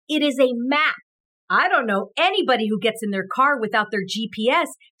It is a map. I don't know anybody who gets in their car without their GPS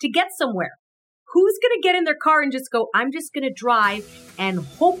to get somewhere. Who's going to get in their car and just go, I'm just going to drive and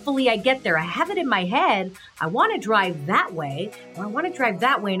hopefully I get there. I have it in my head. I want to drive that way, or I want to drive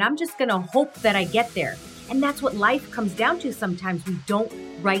that way, and I'm just going to hope that I get there. And that's what life comes down to sometimes. We don't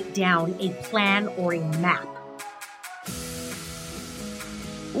write down a plan or a map.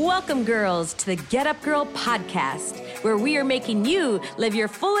 Welcome, girls, to the Get Up Girl podcast, where we are making you live your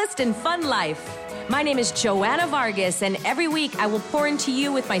fullest and fun life. My name is Joanna Vargas, and every week I will pour into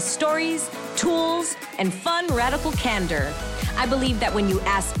you with my stories, tools, and fun radical candor. I believe that when you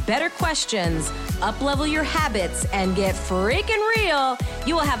ask better questions, up-level your habits, and get freaking real,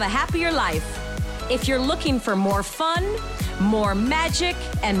 you will have a happier life. If you're looking for more fun, more magic,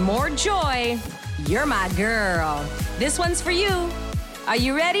 and more joy, you're my girl. This one's for you. Are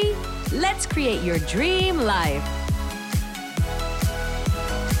you ready? Let's create your dream life.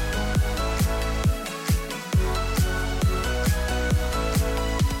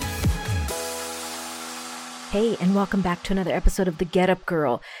 Hey, and welcome back to another episode of The Get Up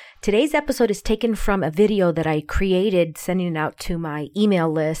Girl. Today's episode is taken from a video that I created, sending it out to my email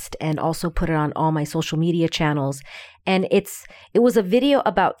list and also put it on all my social media channels. And it was a video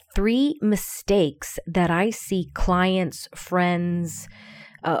about 3 mistakes that I see clients, friends,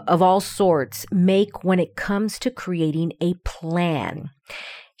 of all sorts make when it comes to creating a plan.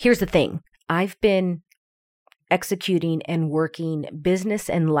 Here's the thing. I've been executing and working business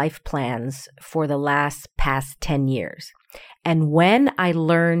and life plans for the past 10 years. And when I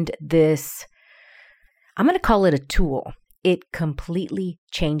learned this, I'm going to call it a tool, it completely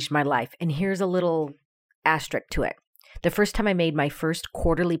changed my life. And here's a little asterisk to it. The first time I made my first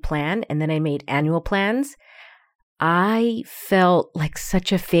quarterly plan and then I made annual plans, I felt like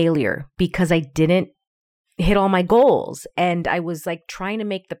such a failure because I didn't hit all my goals. And I was like trying to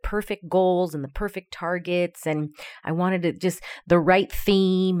make the perfect goals and the perfect targets. And I wanted to just the right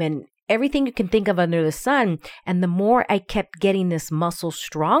theme and everything you can think of under the sun. And the more I kept getting this muscle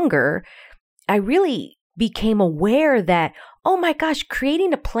stronger, I really became aware that, oh my gosh,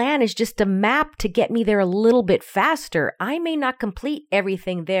 creating a plan is just a map to get me there a little bit faster. I may not complete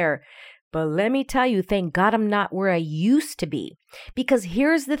everything there, but let me tell you, thank God I'm not where I used to be. Because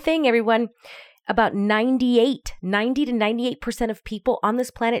here's the thing, everyone. About 90 to 98% of people on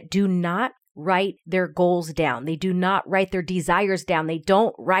this planet do not write their goals down. They do not write their desires down. They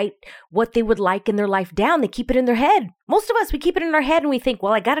don't write what they would like in their life down. They keep it in their head. Most of us, we keep it in our head and we think,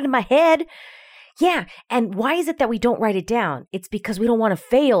 well, I got it in my head. Yeah. And why is it that we don't write it down? It's because we don't want to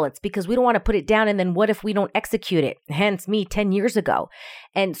fail. It's because we don't want to put it down. And then what if we don't execute it? Hence me 10 years ago.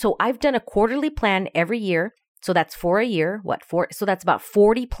 And so I've done a quarterly plan every year. So that's for a year. So that's about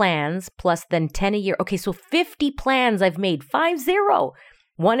 40 plans plus then 10 a year. Okay, so 50 plans I've made, 50.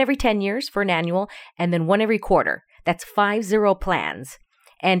 One every 10 years for an annual, and then one every quarter. That's 50 plans.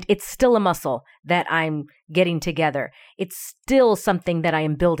 And it's still a muscle that I'm getting together. It's still something that I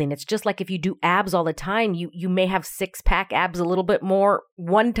am building. It's just like if you do abs all the time, you may have 6-pack abs a little bit more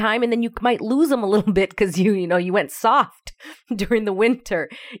one time, and then you might lose them a little bit because you went soft during the winter.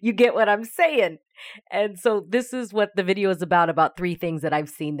 You get what I'm saying? And so this is what the video is about 3 things that I've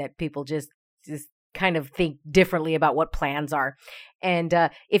seen that people just kind of think differently about what plans are. And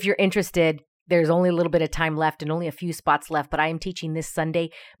if you're interested, there's only a little bit of time left and only a few spots left, but I am teaching this Sunday,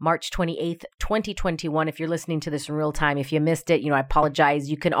 March 28th, 2021. If you're listening to this in real time, if you missed it, I apologize.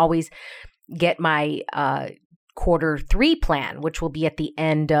 You can always get my quarter 3 plan, which will be at the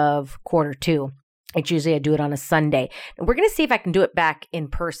end of quarter 2. It's usually I do it on a Sunday. And we're going to see if I can do it back in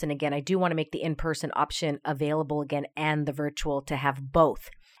person again. I do want to make the in-person option available again and the virtual to have both.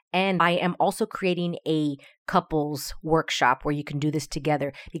 And I am also creating a couples workshop where you can do this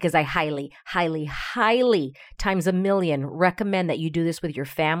together because I highly, highly, highly times a million recommend that you do this with your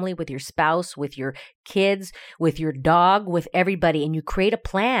family, with your spouse, with your kids, with your dog, with everybody, and you create a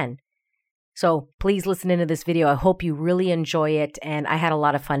plan. So please listen into this video. I hope you really enjoy it. And I had a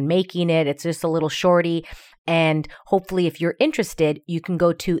lot of fun making it. It's just a little shorty. And hopefully if you're interested, you can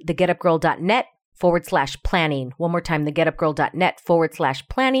go to thegetupgirl.net/planning. One more time,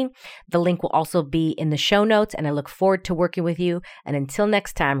 thegetupgirl.net/planning. The link will also be in the show notes. And I look forward to working with you. And until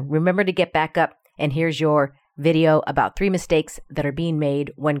next time, remember to get back up. And here's your video about 3 mistakes that are being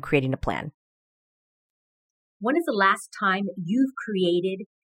made when creating a plan. When is the last time you've created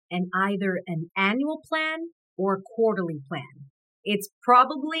either an annual plan or a quarterly plan? It's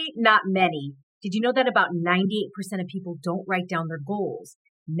probably not many. Did you know that about 98% of people don't write down their goals?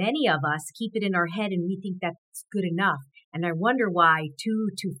 Many of us keep it in our head and we think that's good enough. And I wonder why 2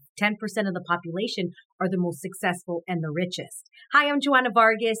 to 10% of the population are the most successful and the richest. Hi, I'm Joanna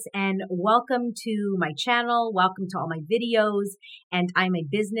Vargas, and welcome to my channel. Welcome to all my videos. And I'm a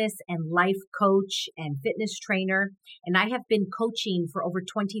business and life coach and fitness trainer. And I have been coaching for over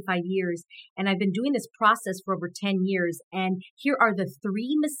 25 years. And I've been doing this process for over 10 years. And here are the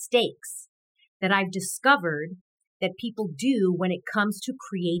 3 mistakes that I've discovered that people do when it comes to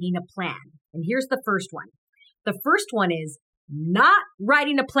creating a plan. And here's the first one. The first one is not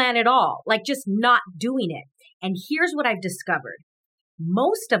writing a plan at all, like just not doing it. And here's what I've discovered.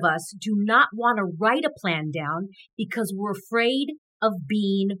 Most of us do not want to write a plan down because we're afraid of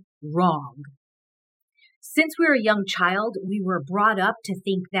being wrong. Since we were a young child, we were brought up to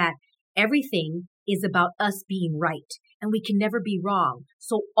think that everything is about us being right and we can never be wrong.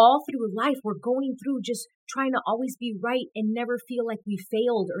 So all through life, we're going through just trying to always be right and never feel like we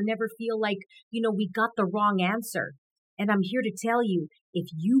failed or never feel like, we got the wrong answer. And I'm here to tell you, if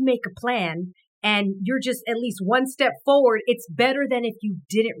you make a plan and you're just at least one step forward, it's better than if you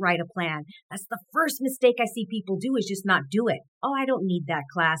didn't write a plan. That's the first mistake I see people do, is just not do it. Oh, I don't need that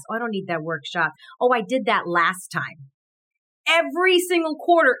class. Oh, I don't need that workshop. Oh, I did that last time. Every single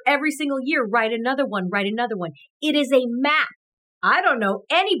quarter, every single year, write another one. It is a map. I don't know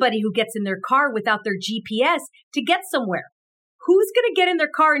anybody who gets in their car without their GPS to get somewhere. Who's going to get in their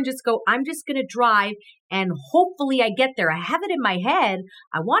car and just go, I'm just going to drive and hopefully I get there. I have it in my head.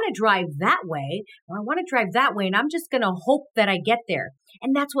 I want to drive that way, or I want to drive that way, and I'm just going to hope that I get there.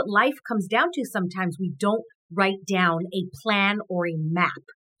 And that's what life comes down to sometimes. We don't write down a plan or a map.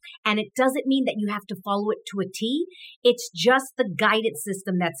 And it doesn't mean that you have to follow it to a T. It's just the guidance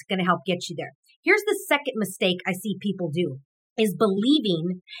system that's going to help get you there. Here's the second mistake I see people do, is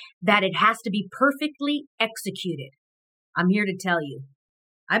believing that it has to be perfectly executed. I'm here to tell you,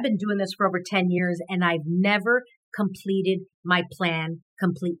 I've been doing this for over 10 years and I've never completed my plan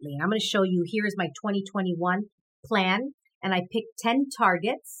completely. I'm going to show you, here's my 2021 plan, and I picked 10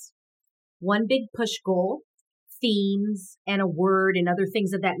 targets, one big push goal, themes and a word and other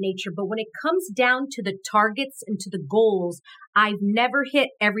things of that nature. But when it comes down to the targets and to the goals, I've never hit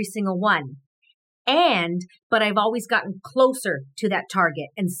every single one. But I've always gotten closer to that target.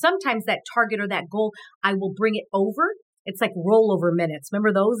 And sometimes that target or that goal, I will bring it over. It's like rollover minutes.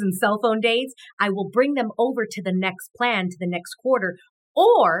 Remember those in cell phone days? I will bring them over to the next plan, to the next quarter.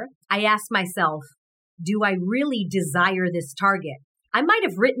 Or I ask myself, do I really desire this target? I might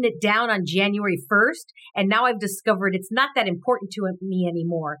have written it down on January 1st, and now I've discovered it's not that important to me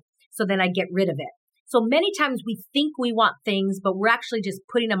anymore. So then I get rid of it. So many times we think we want things, but we're actually just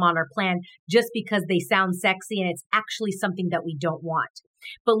putting them on our plan just because they sound sexy and it's actually something that we don't want.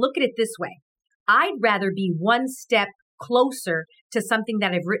 But look at it this way. I'd rather be one step closer to something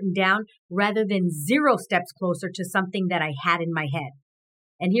that I've written down rather than 0 steps closer to something that I had in my head.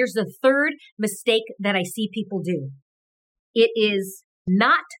 And here's the third mistake that I see people do. It is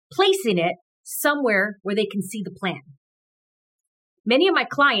not placing it somewhere where they can see the plan. Many of my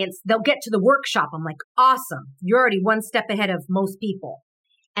clients, they'll get to the workshop. I'm like, awesome. You're already one step ahead of most people.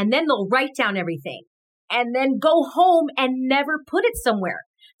 And then they'll write down everything and then go home and never put it somewhere.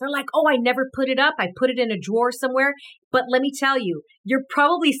 They're like, oh, I never put it up. I put it in a drawer somewhere. But let me tell you, you're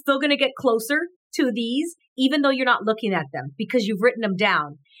probably still going to get closer to these, even though you're not looking at them because you've written them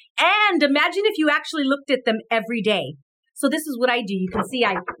down. And imagine if you actually looked at them every day. So this is what I do. You can see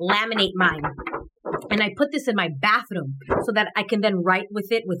I laminate mine. And I put this in my bathroom so that I can then write with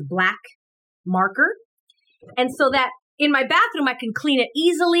it with black marker. And so that in my bathroom, I can clean it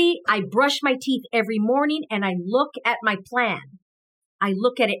easily. I brush my teeth every morning and I look at my plan. I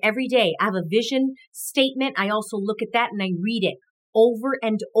look at it every day. I have a vision statement. I also look at that and I read it over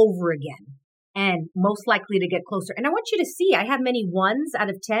and over again, and most likely to get closer. And I want you to see, I have many 1s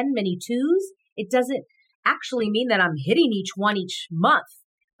out of 10, many 2s. It doesn't actually mean that I'm hitting each one each month,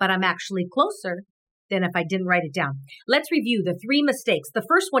 but I'm actually closer than if I didn't write it down. Let's review the 3 mistakes. The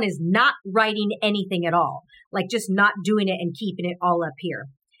first one is not writing anything at all, like just not doing it and keeping it all up here.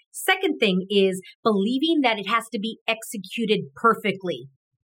 Second thing is believing that it has to be executed perfectly.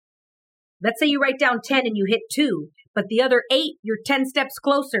 Let's say you write down 10 and you hit 2, but the other 8, you're 10 steps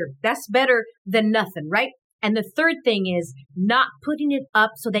closer. That's better than nothing, right? And the third thing is not putting it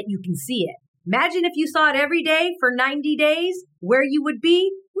up so that you can see it. Imagine if you saw it every day for 90 days, where you would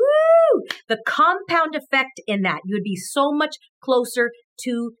be. Woo! The compound effect in that, you would be so much closer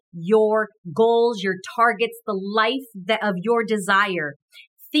to your goals, your targets, the life of your desire.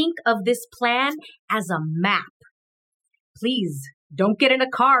 Think of this plan as a map. Please don't get in a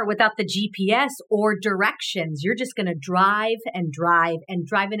car without the GPS or directions. You're just going to drive and drive and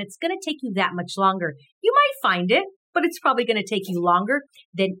drive, and it's going to take you that much longer. You might find it. but it's probably going to take you longer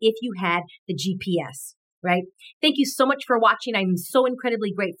than if you had the GPS, right? Thank you so much for watching. I'm so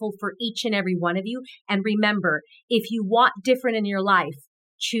incredibly grateful for each and every one of you. And remember, if you want different in your life,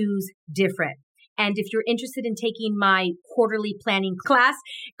 choose different. And if you're interested in taking my quarterly planning class,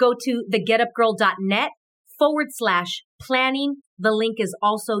 go to thegetupgirl.net/planning. The link is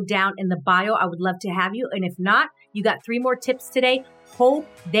also down in the bio. I would love to have you. And if not, you got 3 more tips today. Hope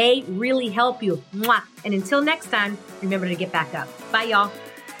they really help you. Mwah. And until next time, remember to get back up. Bye, y'all.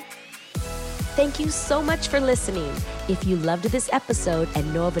 Thank you so much for listening. If you loved this episode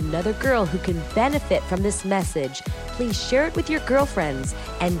and know of another girl who can benefit from this message, please share it with your girlfriends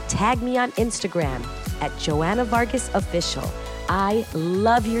and tag me on Instagram at Joanna Vargas Official. I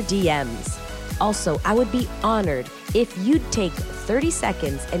love your DMs. Also, I would be honored if you'd take 30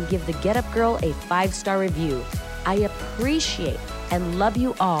 seconds and give the Get Up Girl a 5-star review. I appreciate and love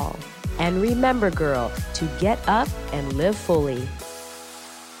you all. And remember, girl, to get up and live fully.